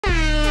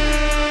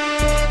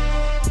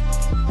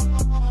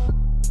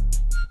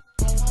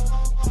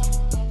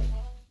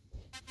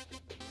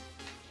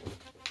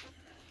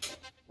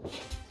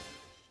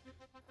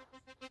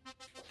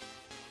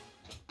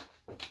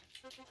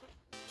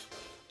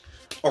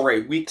All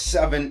right, week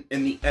 7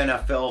 in the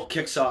NFL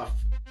kicks off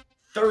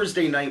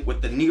Thursday night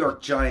with the New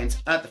York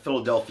Giants at the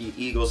Philadelphia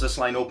Eagles. This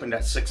line opened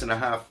at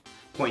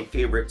 6.5-point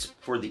favorites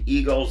for the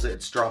Eagles.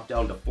 It's dropped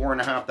down to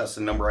 4.5. That's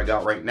the number I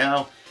got right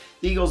now.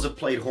 The Eagles have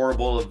played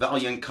horrible. A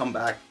valiant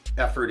comeback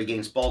effort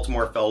against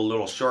Baltimore fell a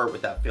little short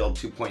with that failed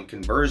 2-point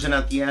conversion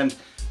at the end.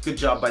 Good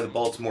job by the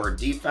Baltimore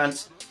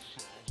defense.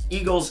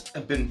 Eagles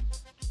have been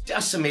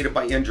decimated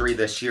by injury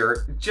this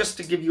year. Just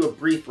to give you a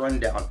brief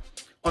rundown,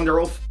 on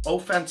their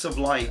offensive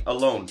line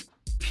alone,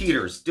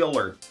 Peters,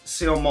 Dillard,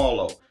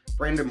 Seumalo,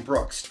 Brandon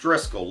Brooks,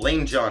 Driscoll,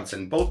 Lane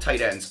Johnson, both tight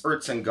ends,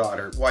 Ertz and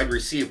Goddard, wide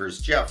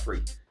receivers,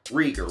 Jeffrey,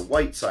 Rieger,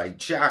 Whiteside,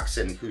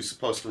 Jackson, who's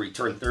supposed to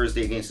return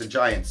Thursday against the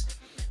Giants,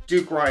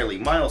 Duke Riley,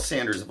 Miles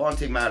Sanders,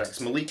 Avonte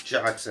Maddox, Malik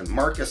Jackson,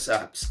 Marcus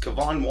Epps,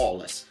 Kevon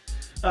Wallace.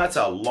 That's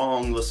a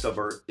long list of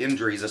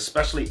injuries,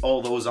 especially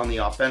all those on the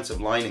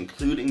offensive line,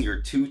 including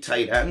your two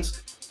tight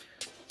ends.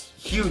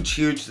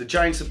 Huge. The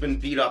Giants have been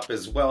beat up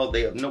as well.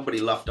 They have nobody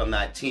left on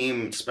that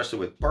team, especially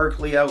with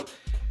Barkley out.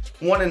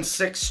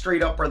 1-6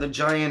 straight up are the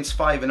Giants.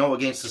 5-0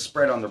 against the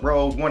spread on the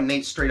road.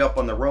 1-8 straight up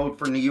on the road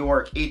for New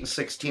York.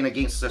 8-16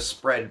 against the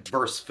spread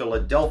versus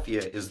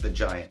Philadelphia is the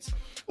Giants.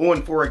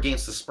 0-4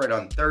 against the spread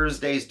on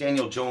Thursdays.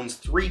 Daniel Jones,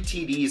 3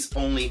 TDs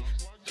only.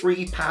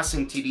 3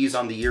 passing TDs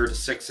on the year to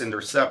 6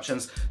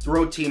 interceptions. The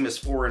road team is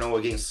 4-0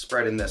 against the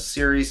spread in this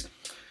series.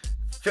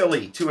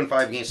 Philly,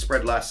 2-5 against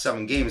spread last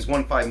 7 games,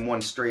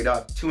 1-5-1 straight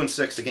up,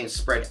 2-6 against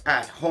spread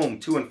at home,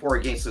 2-4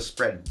 against the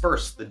spread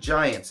versus the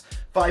Giants,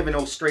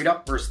 5-0 straight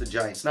up versus the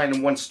Giants,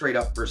 9-1 straight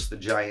up versus the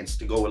Giants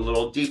to go a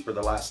little deeper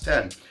the last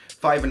 10,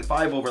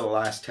 5-5 over the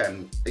last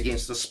 10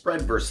 against the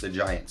spread versus the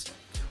Giants,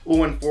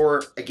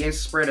 0-4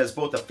 against spread as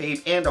both a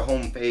fave and a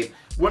home fave.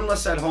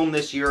 Winless at home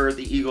this year,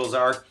 the Eagles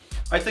are.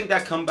 I think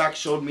that comeback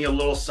showed me a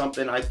little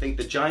something. I think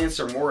the Giants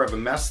are more of a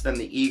mess than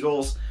the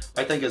Eagles.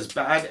 I think as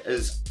bad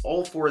as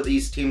all 4 of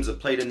these teams have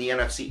played in the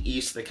NFC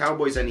East, the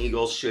Cowboys and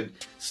Eagles should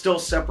still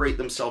separate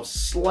themselves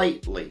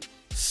slightly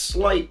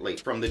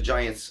from the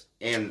Giants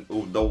and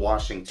the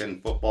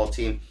Washington football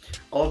team.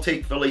 I'll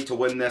take Philly to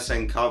win this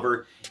and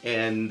cover,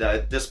 and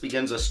this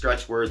begins a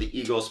stretch where the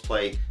Eagles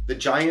play the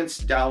Giants,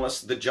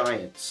 Dallas, the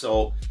Giants.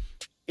 So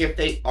if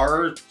they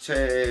are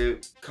to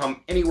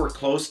come anywhere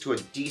close to a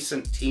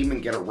decent team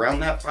and get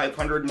around that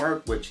 500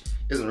 mark, which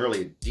isn't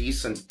really a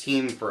decent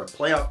team for a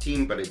playoff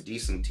team, but a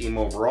decent team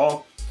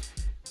overall,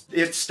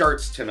 it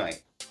starts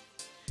tonight.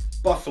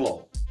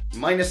 Buffalo,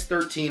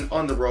 -13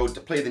 on the road to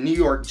play the New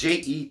York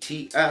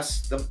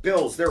Jets. The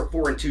Bills, they're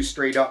 4-2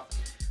 straight up,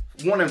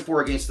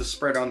 1-4 against the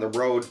spread on the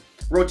road.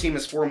 Road team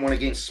is 4-1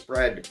 against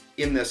spread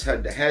in this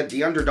head-to-head.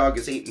 The underdog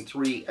is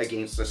 8-3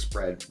 against the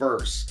spread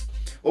versus.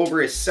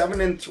 Over is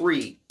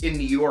 7-3 in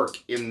New York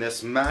in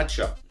this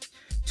matchup.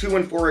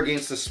 2-4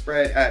 against the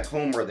spread at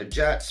home are the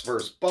Jets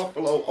versus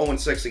Buffalo.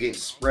 0-6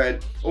 against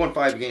spread.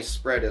 0-5 against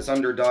spread as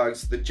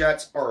underdogs. The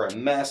Jets are a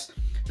mess.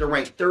 They're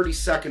ranked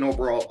 32nd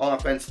overall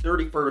offense,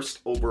 31st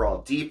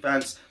overall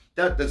defense.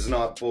 That does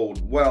not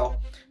bode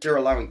well. They're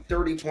allowing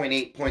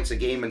 30.8 points a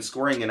game and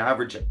scoring an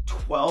average of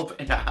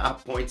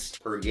 12.5 points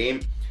per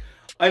game.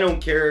 I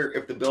don't care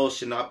if the Bills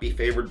should not be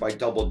favored by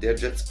double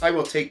digits. I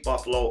will take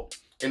Buffalo,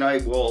 and I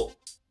will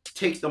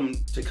take them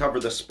to cover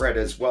the spread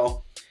as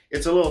well.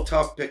 It's a little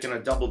tough picking a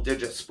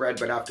double-digit spread,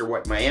 but after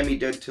what Miami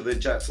did to the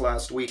Jets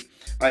last week,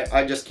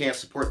 I just can't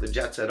support the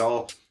Jets at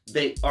all.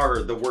 They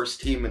are the worst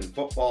team in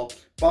football.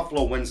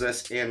 Buffalo wins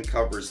this and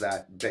covers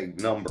that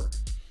big number.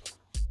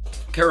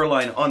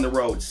 Carolina on the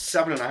road,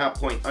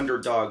 7.5-point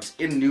underdogs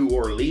in New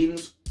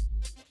Orleans.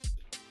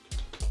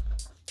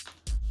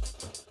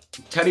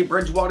 Teddy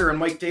Bridgewater and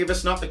Mike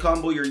Davis, not the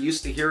combo you're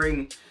used to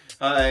hearing.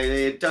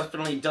 It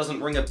definitely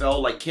doesn't ring a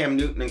bell like Cam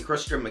Newton and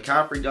Christian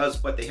McCaffrey does,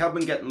 but they have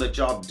been getting the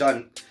job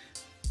done.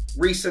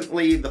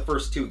 Recently, the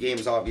first 2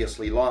 games,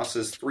 obviously,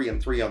 losses,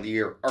 3-3 on the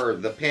year, are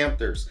the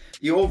Panthers.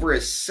 The over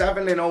is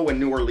 7-0 in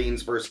New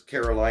Orleans versus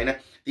Carolina.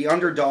 The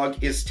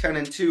underdog is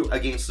 10-2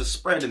 against the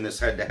spread in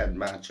this head-to-head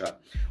matchup.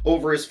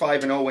 Over is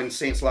 5-0 in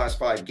Saints' last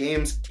 5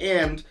 games,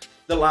 and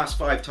the last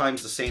 5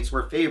 times the Saints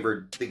were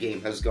favored, the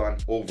game has gone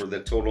over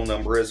the total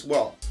number as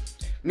well.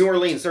 New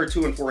Orleans, they're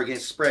 2-4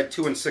 against spread,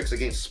 2-6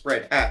 against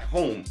spread at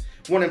home,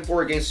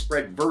 1-4 against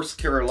spread versus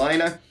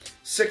Carolina,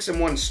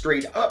 6-1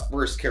 straight up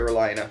versus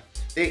Carolina.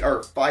 They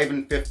are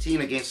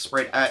 5-15 against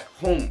spread at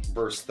home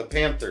versus the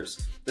Panthers.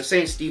 The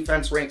Saints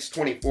defense ranks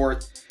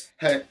 24th.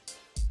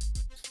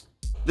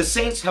 The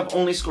Saints have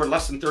only scored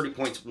less than 30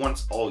 points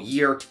once all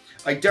year.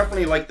 I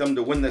definitely like them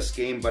to win this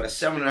game, but at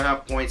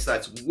 7.5 points,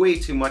 that's way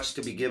too much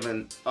to be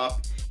given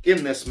up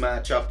in this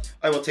matchup.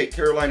 I will take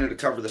Carolina to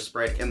cover the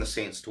spread and the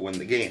Saints to win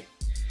the game.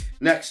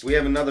 Next, we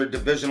have another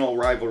divisional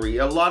rivalry.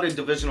 A lot of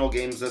divisional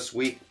games this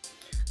week.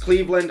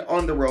 Cleveland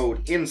on the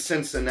road in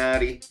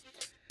Cincinnati.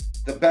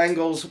 The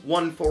Bengals,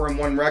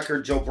 1-4-1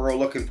 record. Joe Burrow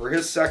looking for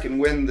his second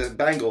win. The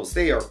Bengals,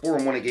 they are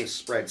 4-1 against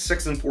spread.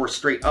 6-4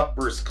 straight up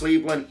versus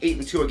Cleveland.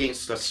 8-2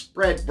 against the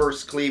spread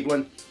versus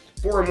Cleveland.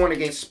 4-1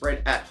 against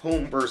spread at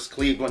home versus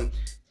Cleveland.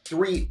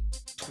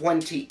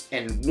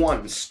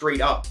 3-20-1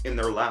 straight up in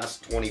their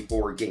last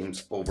 24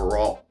 games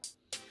overall.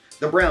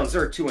 The Browns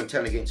are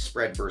 2-10 against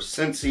spread versus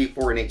Cincy,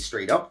 4-8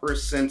 straight up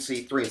versus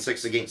Cincy,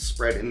 3-6 against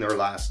spread in their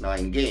last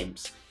 9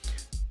 games.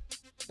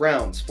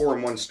 Browns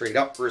 4-1 straight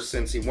up versus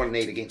Cincy,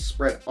 1-8 against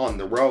spread on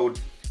the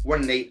road,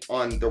 1-8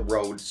 on the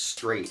road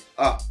straight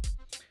up.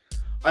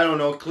 I don't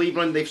know,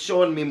 Cleveland, they've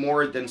shown me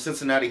more than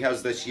Cincinnati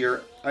has this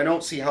year. I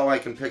don't see how I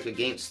can pick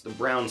against the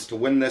Browns to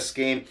win this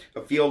game.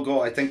 A field goal,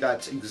 I think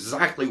that's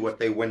exactly what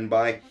they win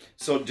by.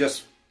 So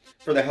just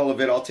for the hell of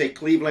it, I'll take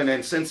Cleveland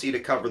and Cincy to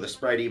cover the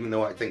spread, even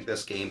though I think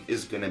this game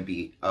is going to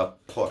be a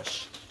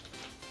push.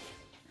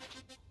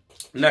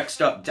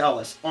 Next up,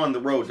 Dallas on the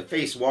road to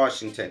face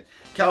Washington.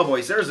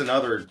 Cowboys, there's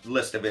another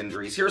list of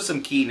injuries. Here's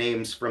some key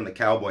names from the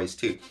Cowboys,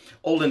 too.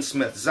 Olden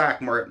Smith,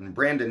 Zach Martin,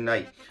 Brandon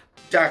Knight,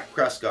 Dak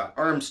Prescott,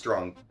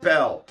 Armstrong,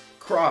 Bell,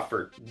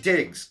 Crawford,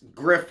 Diggs,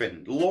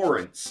 Griffin,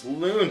 Lawrence,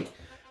 Looney.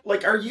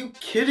 Like, are you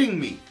kidding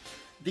me?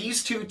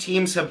 These two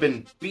teams have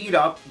been beat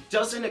up.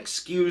 Doesn't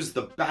excuse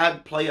the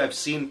bad play I've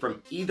seen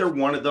from either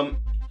one of them,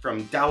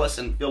 from Dallas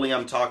and Philly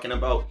I'm talking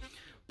about.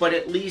 But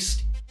at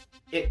least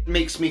it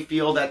makes me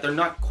feel that they're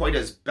not quite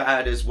as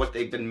bad as what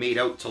they've been made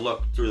out to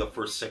look through the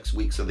first 6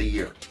 weeks of the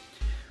year.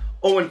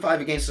 0-5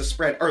 against the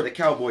spread are the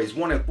Cowboys.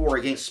 1-4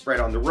 against spread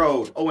on the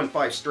road.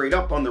 0-5 straight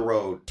up on the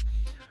road.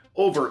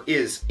 Over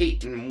is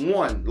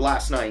 8-1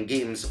 last 9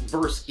 games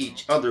versus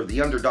each other.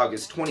 The underdog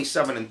is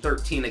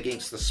 27-13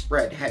 against the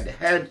spread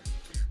head-to-head.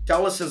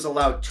 Dallas has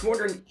allowed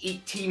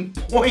 218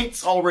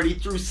 points already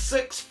through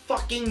 6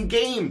 fucking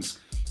games.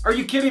 Are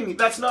you kidding me?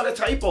 That's not a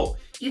typo.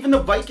 Even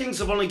the Vikings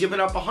have only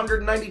given up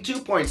 192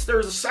 points.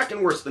 They're the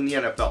second worst in the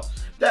NFL.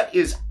 That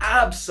is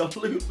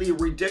absolutely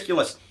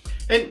ridiculous.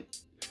 And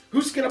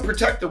who's going to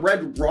protect the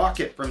Red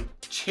Rocket from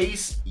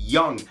Chase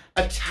Young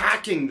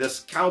attacking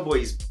this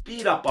Cowboys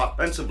beat-up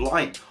offensive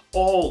line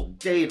all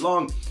day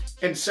long?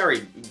 And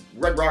sorry,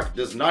 Red Rocket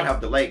does not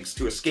have the legs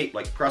to escape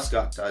like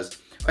Prescott does.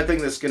 I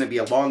think this is going to be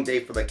a long day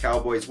for the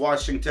Cowboys.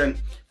 Washington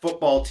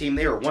football team,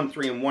 they are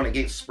 1-3-1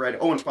 against spread,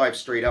 0-5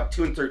 straight up,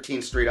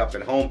 2-13 straight up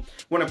at home,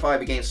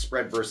 1-5 against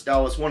spread versus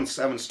Dallas,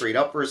 1-7 straight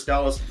up versus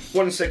Dallas,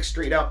 1-6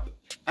 straight up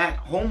at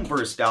home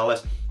versus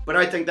Dallas. But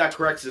I think that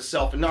corrects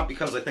itself, and not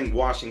because I think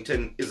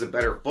Washington is a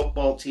better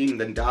football team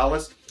than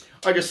Dallas.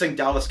 I just think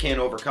Dallas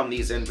can't overcome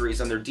these injuries,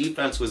 and their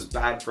defense was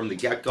bad from the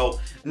get-go.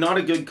 Not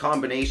a good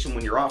combination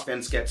when your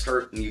offense gets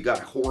hurt and you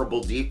got a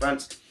horrible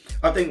defense.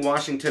 I think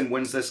Washington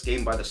wins this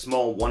game by the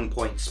small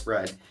 1-point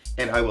spread,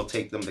 and I will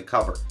take them to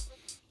cover.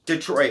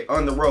 Detroit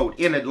on the road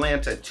in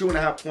Atlanta,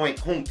 2.5-point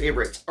home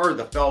favorites are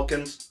the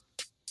Falcons.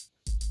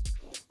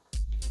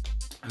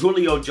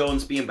 Julio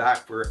Jones being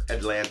back for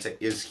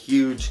Atlanta is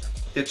huge.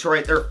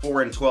 Detroit, they're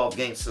 4-12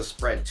 against the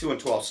spread,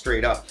 2-12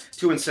 straight up,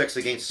 2-6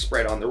 against the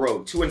spread on the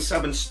road,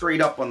 2-7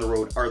 straight up on the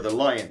road are the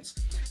Lions.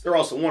 They're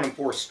also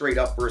 1-4 straight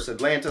up versus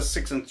Atlanta,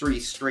 6-3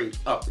 straight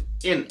up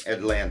in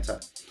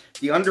Atlanta.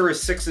 The under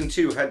is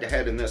 6-2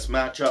 head-to-head in this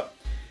matchup.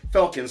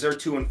 Falcons, they're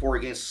 2-4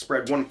 against the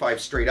spread, 1-5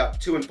 straight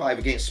up, 2-5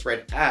 against the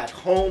spread at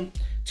home,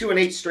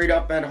 2-8 straight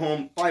up at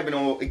home,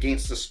 5-0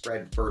 against the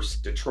spread versus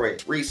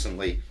Detroit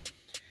recently.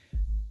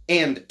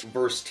 And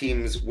versus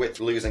teams with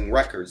losing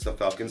records, the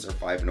Falcons are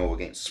 5-0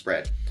 against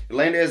spread.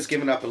 Atlanta has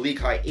given up a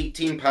league-high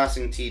 18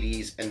 passing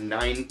TDs and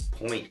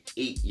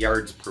 9.8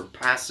 yards per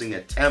passing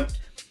attempt.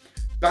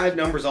 Bad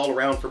numbers all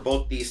around for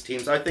both these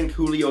teams. I think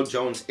Julio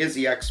Jones is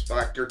the X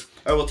factor.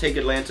 I will take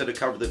Atlanta to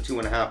cover the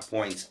 2.5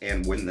 points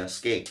and win this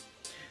game.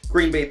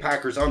 Green Bay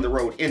Packers on the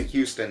road in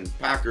Houston.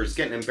 Packers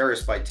getting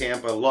embarrassed by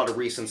Tampa. A lot of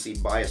recency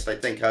bias, I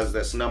think, has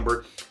this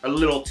number a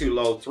little too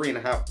low.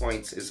 3.5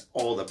 points is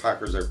all the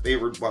Packers are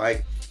favored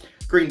by.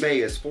 Green Bay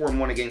is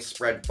 4-1 against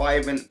spread,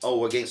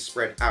 5-0 against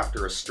spread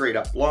after a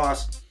straight-up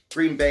loss.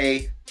 Green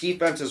Bay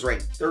defense is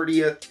ranked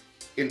 30th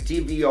in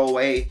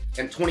DVOA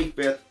and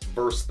 25th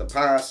versus the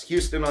pass.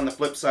 Houston on the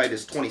flip side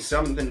is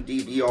 27th in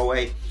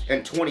DVOA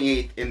and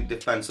 28th in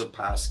defensive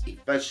pass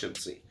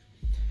efficiency.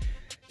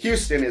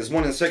 Houston is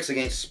 1-6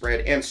 against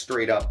spread and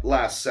straight up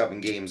last 7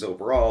 games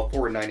overall,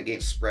 4-9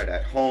 against spread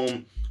at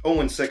home,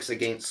 0-6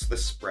 against the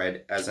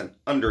spread as an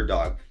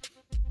underdog.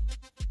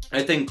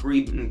 I think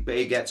Green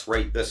Bay gets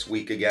right this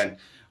week again.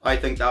 I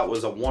think that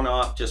was a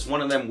one-off, just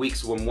one of them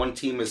weeks when one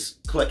team is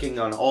clicking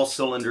on all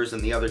cylinders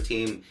and the other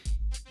team,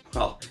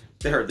 well,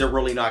 they're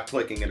really not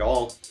clicking at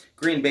all.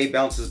 Green Bay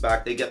bounces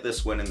back, they get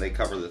this win, and they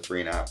cover the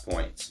 3.5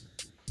 points.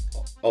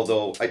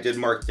 Although I did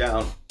mark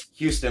down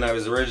Houston, I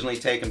was originally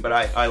taken, but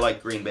I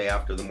like Green Bay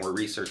after the more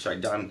research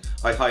I'd done.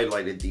 I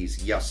highlighted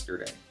these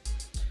yesterday.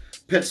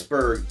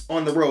 Pittsburgh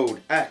on the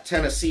road at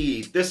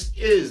Tennessee. This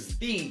is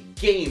the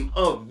game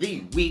of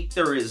the week.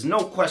 There is no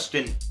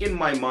question in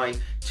my mind.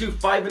 2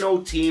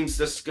 5-0 teams.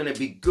 This is going to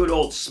be good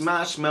old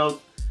smash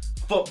mouth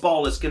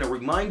football. It's going to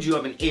remind you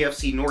of an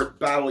AFC North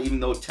battle, even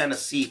though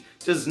Tennessee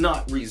does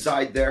not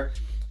reside there.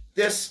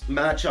 This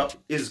matchup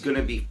is going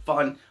to be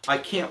fun. I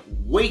can't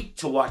wait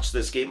to watch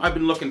this game. I've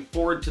been looking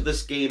forward to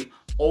this game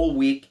all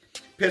week.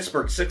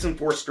 Pittsburgh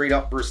 6-4 straight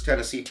up versus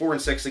Tennessee.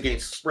 4-6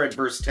 against spread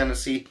versus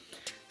Tennessee.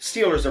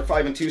 Steelers are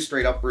 5-2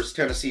 straight up versus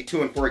Tennessee,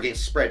 2-4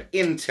 against spread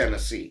in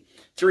Tennessee,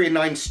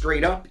 3-9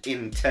 straight up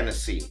in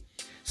Tennessee.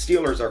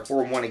 Steelers are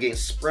 4-1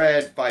 against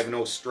spread,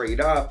 5-0 straight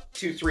up,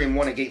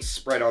 2-3-1 against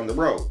spread on the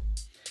road.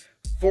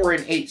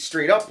 4-8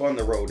 straight up on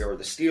the road are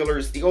the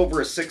Steelers. The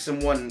over is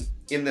 6-1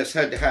 in this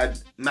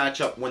head-to-head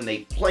matchup when they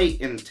play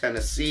in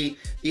Tennessee.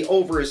 The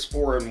over is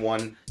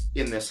 4-1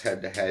 in this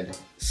head-to-head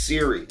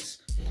series.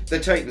 The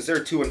Titans,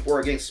 they're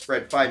 2-4 against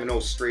spread,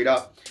 5-0 straight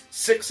up,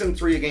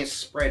 6-3 against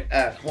spread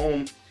at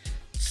home,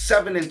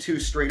 7-2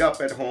 straight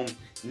up at home,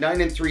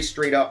 9-3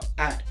 straight up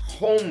at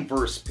home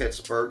versus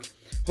Pittsburgh.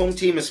 Home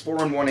team is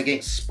 4-1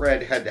 against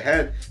spread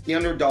head-to-head. The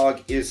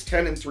underdog is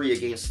 10-3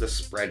 against the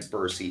spread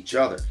versus each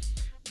other.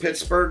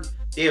 Pittsburgh,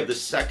 they have the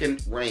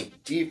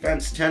second-ranked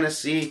defense.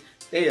 Tennessee,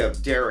 they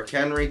have Derrick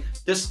Henry.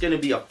 This is going to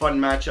be a fun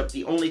matchup.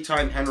 The only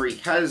time Henry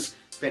has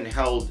been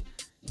held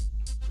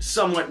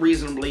somewhat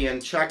reasonably in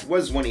check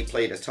was when he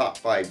played a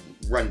top-5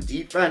 run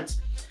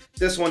defense.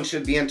 This one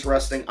should be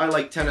interesting. I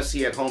like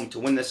Tennessee at home to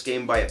win this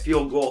game by a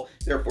field goal.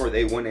 Therefore,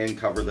 they win and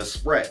cover the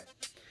spread.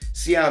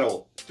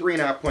 Seattle,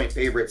 3.5-point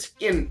favorites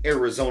in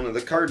Arizona.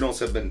 The Cardinals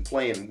have been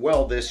playing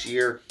well this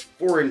year.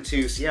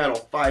 4-2.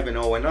 Seattle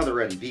 5-0.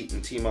 Another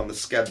unbeaten team on the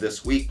sched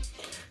this week.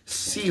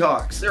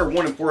 Seahawks, they're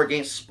 1-4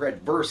 against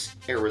spread versus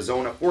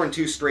Arizona.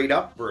 4-2 straight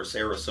up versus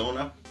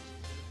Arizona.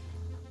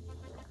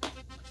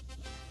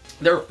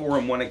 They're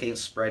 4-1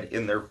 against spread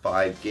in their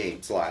 5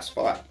 games, last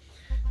 5.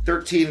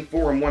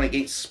 13-4-1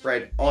 against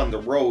spread on the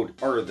road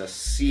are the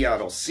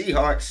Seattle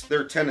Seahawks.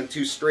 They're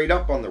 10-2 straight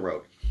up on the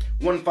road.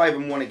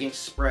 1-5-1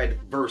 against spread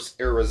versus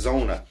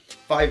Arizona.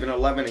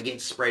 5-11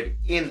 against spread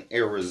in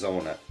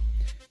Arizona.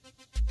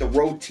 The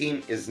road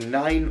team is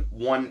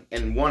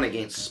 9-1-1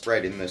 against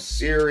spread in this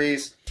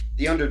series.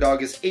 The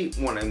underdog is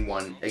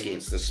 8-1-1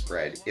 against the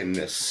spread in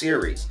this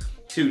series.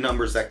 Two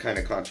numbers that kind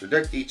of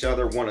contradict each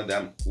other. One of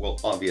them will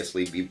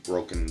obviously be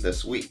broken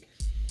this week.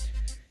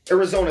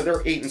 Arizona,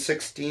 they're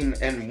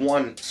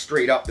 8-16-1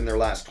 straight up in their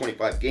last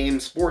 25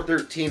 games.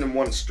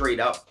 4-13-1 straight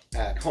up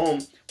at home.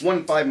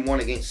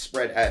 1-5-1 against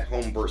spread at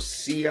home versus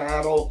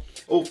Seattle.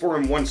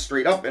 0-4-1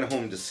 straight up at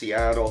home to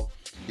Seattle.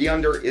 The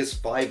under is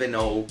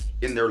 5-0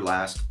 in their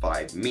last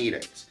 5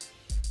 meetings.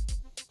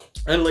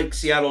 I like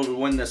Seattle to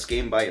win this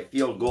game by a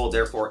field goal.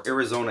 Therefore,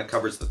 Arizona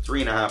covers the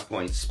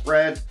 3.5-point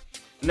spread.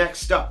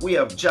 Next up, we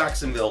have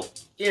Jacksonville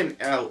in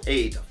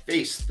LA to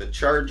face the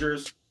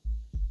Chargers.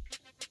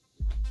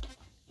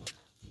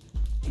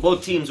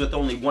 Both teams with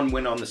only 1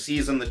 win on the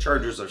season. The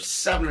Chargers are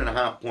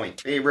 7.5-point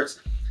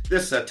favorites.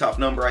 This is a tough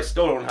number. I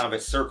still don't have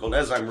it circled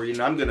as I'm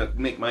reading. I'm going to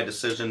make my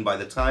decision by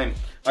the time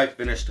I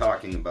finish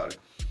talking about it.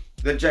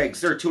 The Jags,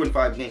 they're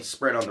 2-5 against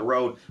spread on the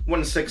road.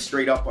 1-6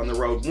 straight up on the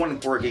road.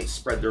 1-4 against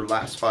spread their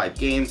last 5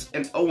 games.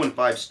 And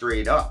 0-5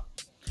 straight up.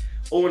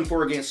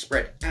 0-4 against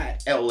spread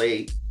at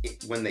LA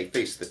when they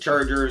face the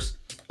Chargers.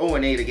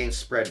 0-8 against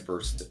spread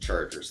versus the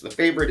Chargers. The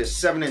favorite is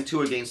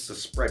 7-2 against the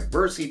spread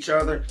versus each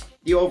other.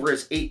 The over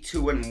is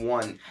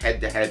 8-2-1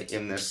 head-to-head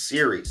in this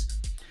series.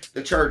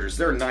 The Chargers,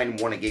 they're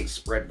 9-1 against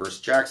spread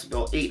versus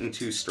Jacksonville.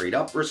 8-2 straight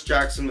up versus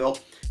Jacksonville.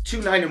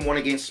 2-9-1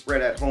 against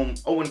spread at home.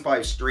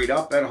 0-5 straight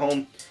up at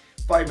home.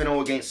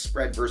 5-0 against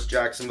spread versus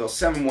Jacksonville.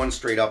 7-1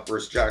 straight up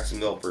versus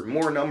Jacksonville for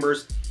more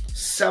numbers.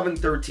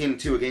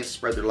 7-13-2 against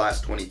spread their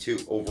last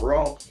 22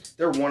 overall.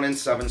 They're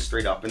 1-7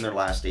 straight up in their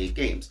last 8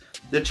 games.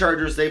 The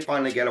Chargers, they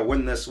finally get a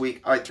win this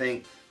week. I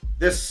think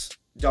this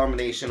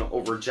domination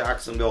over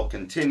Jacksonville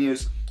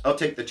continues. I'll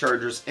take the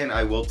Chargers, and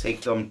I will take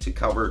them to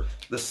cover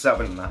the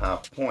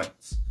 7.5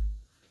 points.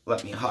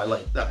 Let me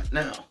highlight that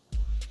now.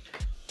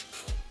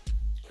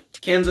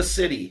 Kansas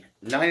City,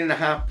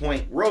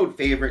 9.5-point road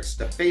favorites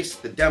to face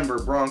the Denver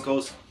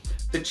Broncos.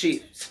 The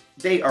Chiefs,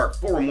 they are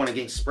 4-1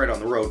 against spread on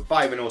the road,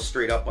 5-0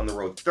 straight up on the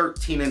road,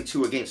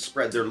 13-2 against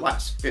spread their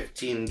last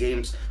 15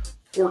 games,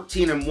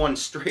 14-1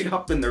 straight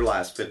up in their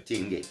last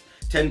 15 games,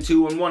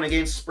 10-2-1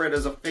 against spread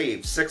as a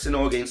fave,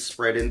 6-0 against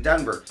spread in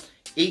Denver,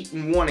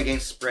 8-1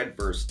 against spread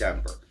versus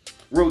Denver.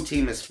 Road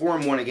team is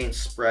 4-1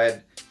 against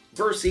spread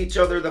versus each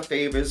other. The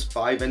fave is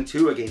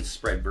 5-2 against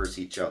spread versus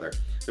each other.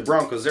 The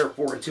Broncos, they're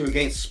 4-2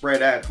 against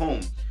spread at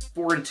home.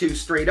 4-2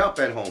 straight up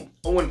at home.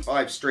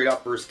 0-5 straight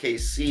up versus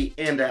KC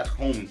and at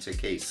home to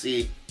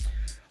KC.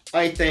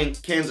 I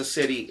think Kansas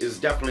City is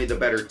definitely the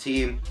better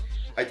team.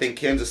 I think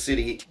Kansas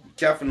City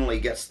definitely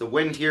gets the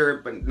win here,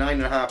 but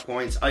 9.5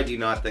 points, I do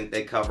not think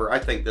they cover. I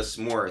think this is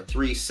more a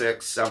 3,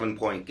 6,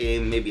 7-point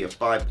game, maybe a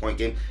 5-point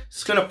game.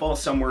 It's going to fall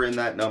somewhere in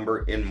that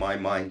number in my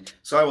mind.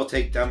 So I will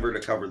take Denver to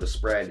cover the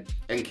spread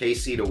and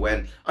KC to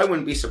win. I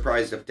wouldn't be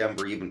surprised if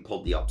Denver even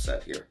pulled the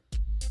upset here.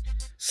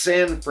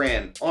 San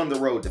Fran on the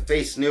road to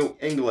face New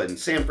England.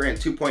 San Fran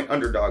 2-point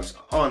underdogs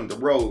on the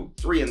road.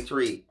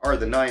 3-3 are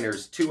the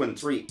Niners.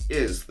 2-3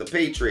 is the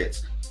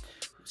Patriots.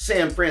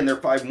 San Fran, they're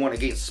 5-1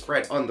 against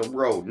spread on the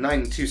road.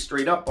 9-2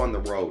 straight up on the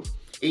road.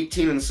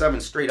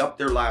 18-7 straight up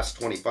their last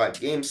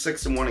 25 games.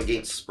 6-1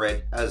 against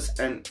spread as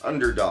an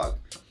underdog.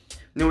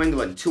 New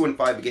England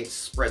 2-5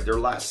 against spread their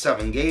last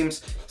 7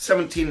 games.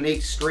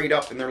 17-8 straight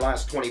up in their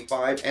last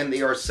 25. And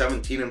they are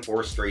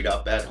 17-4 straight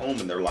up at home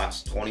in their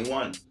last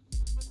 21.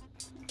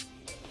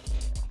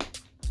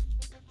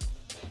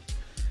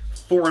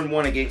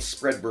 4-1 against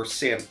spread versus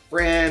San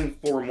Fran.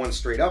 4-1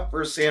 straight up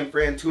versus San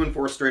Fran.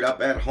 2-4 straight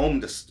up at home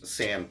to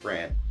San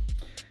Fran.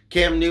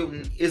 Cam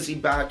Newton, is he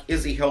back?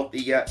 Is he healthy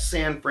yet?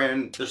 San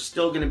Fran, they're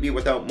still going to be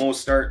without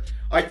Mostert.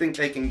 I think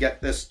they can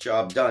get this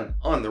job done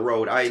on the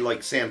road. I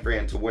like San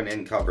Fran to win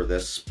and cover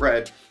this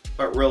spread.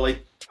 But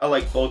really, I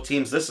like both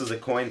teams. This is a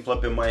coin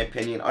flip in my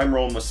opinion. I'm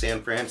rolling with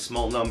San Fran,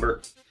 small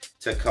number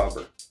to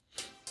cover.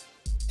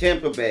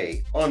 Tampa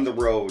Bay on the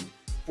road,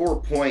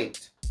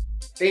 4-point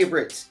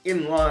favorites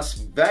in Las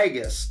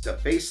Vegas to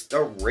face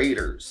the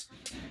Raiders.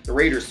 The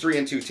Raiders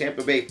 3-2,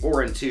 Tampa Bay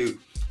 4-2.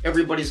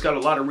 Everybody's got a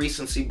lot of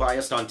recency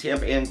bias on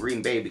Tampa and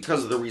Green Bay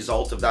because of the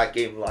result of that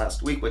game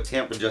last week with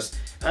Tampa just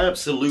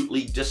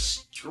absolutely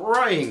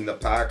destroying the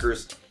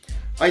Packers.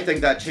 I think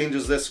that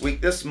changes this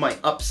week. This is my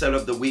upset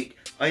of the week.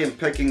 I am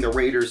picking the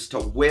Raiders to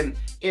win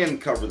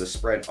and cover the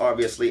spread.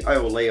 Obviously, I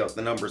will lay out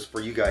the numbers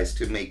for you guys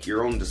to make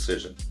your own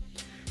decision.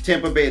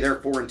 Tampa Bay, they're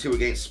 4-2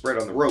 against spread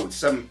on the road.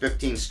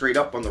 7-15 straight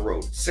up on the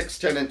road.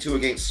 6-10-2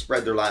 against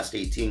spread their last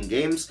 18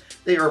 games.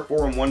 They are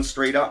 4-1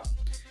 straight up.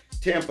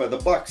 Tampa, the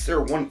Bucks, they're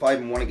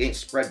 1-5-1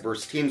 against spread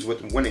versus teams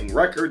with a winning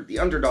record. The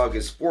underdog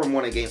is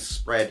 4-1 against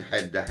spread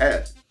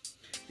head-to-head.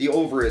 The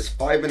over is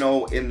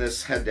 5-0 in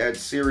this head-to-head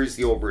series.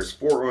 The over is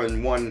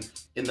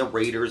 4-1 in the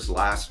Raiders'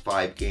 last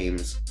 5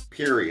 games,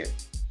 period.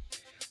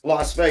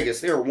 Las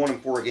Vegas, they are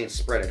 1-4 against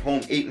spread at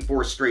home.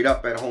 8-4 straight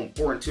up at home.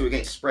 4-2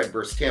 against spread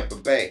versus Tampa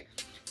Bay.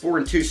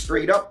 4-2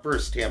 straight up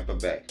versus Tampa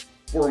Bay.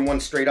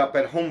 4-1 straight up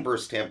at home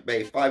versus Tampa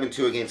Bay.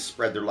 5-2 against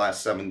spread their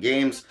last 7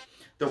 games.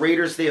 The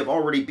Raiders, they have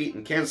already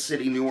beaten Kansas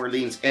City, New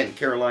Orleans, and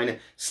Carolina.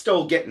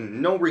 Still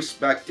getting no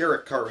respect.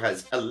 Derek Carr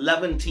has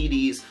 11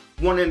 TDs,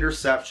 1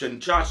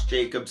 interception. Josh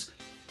Jacobs,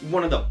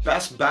 one of the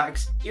best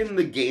backs in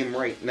the game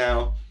right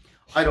now.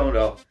 I don't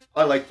know.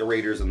 I like the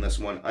Raiders in this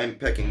one. I'm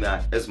picking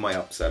that as my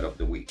upset of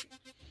the week.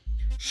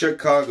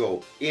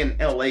 Chicago in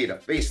LA to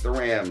face the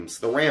Rams.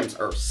 The Rams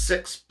are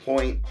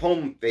 6-point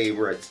home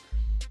favorites.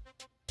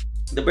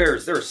 The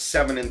Bears, they're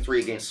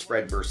 7-3 against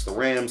spread versus the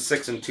Rams.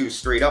 6-2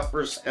 straight up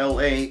versus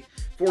LA.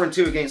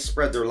 4-2 against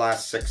spread their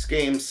last 6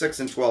 games.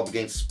 6-12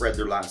 against spread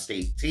their last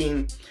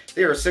 18.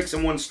 They are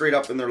 6-1 straight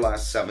up in their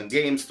last 7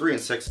 games.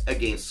 3-6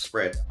 against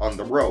spread on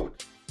the road.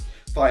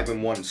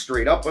 5-1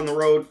 straight up on the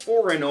road.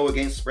 4-0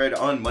 against spread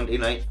on Monday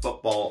Night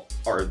Football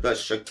are the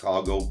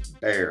Chicago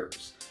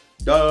Bears.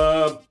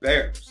 The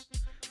Bears.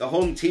 The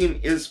home team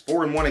is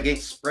 4-1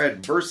 against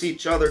spread versus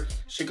each other.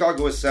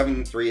 Chicago is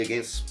 7-3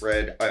 against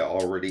spread. I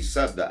already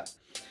said that.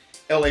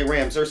 LA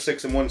Rams are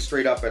 6-1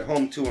 straight up at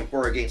home,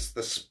 2-4 against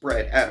the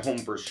spread at home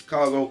for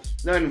Chicago,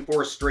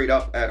 9-4 straight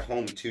up at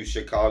home to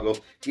Chicago.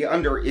 The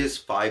under is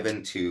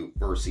 5-2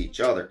 versus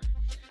each other.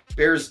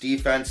 Bears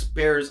defense.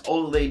 Bears,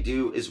 all they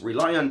do is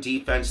rely on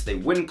defense. They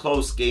win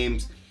close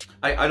games.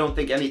 I don't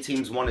think any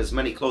team's won as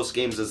many close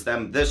games as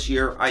them this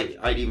year.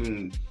 I'd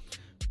even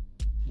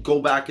go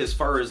back as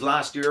far as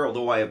last year,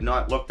 although I have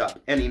not looked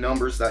up any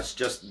numbers. That's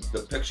just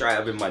the picture I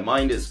have in my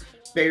mind is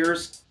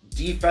Bears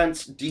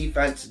defense,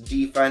 defense,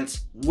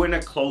 defense, win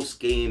a close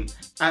game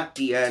at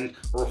the end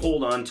or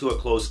hold on to a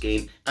close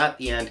game at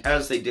the end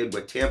as they did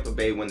with Tampa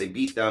Bay when they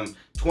beat them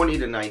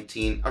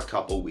 20-19 a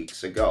couple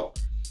weeks ago.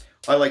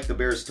 I like the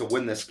Bears to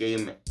win this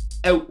game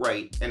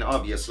outright and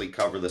obviously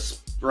cover the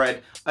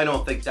spread. I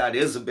don't think that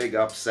is a big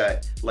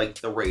upset like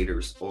the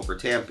Raiders over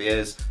Tampa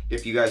is.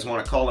 If you guys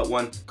want to call it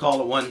one, call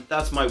it one.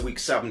 That's my week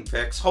 7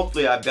 picks.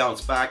 Hopefully I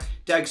bounce back.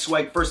 Dag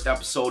Swag, first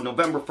episode,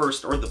 November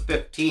 1st or the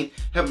 15th.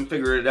 Haven't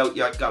figured it out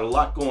yet. Got a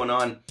lot going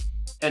on.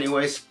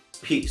 Anyways,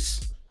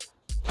 peace.